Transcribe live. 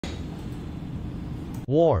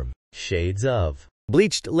warm shades of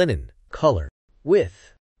bleached linen color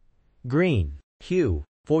with green hue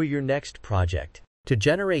for your next project. To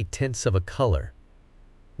generate tints of a color,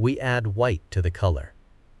 we add white to the color,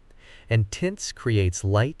 and tints creates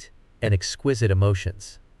light and exquisite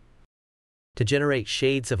emotions. To generate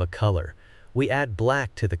shades of a color, we add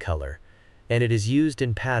black to the color, and it is used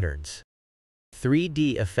in patterns.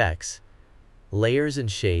 3D effects, layers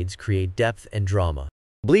and shades create depth and drama.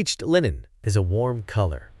 Bleached linen is a warm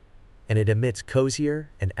color, and it emits cozier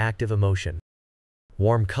and active emotion.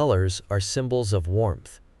 Warm colors are symbols of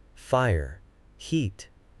warmth, fire, heat,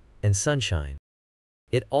 and sunshine.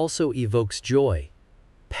 It also evokes joy,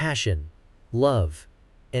 passion, love,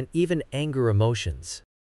 and even anger emotions.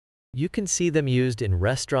 You can see them used in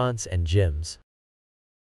restaurants and gyms,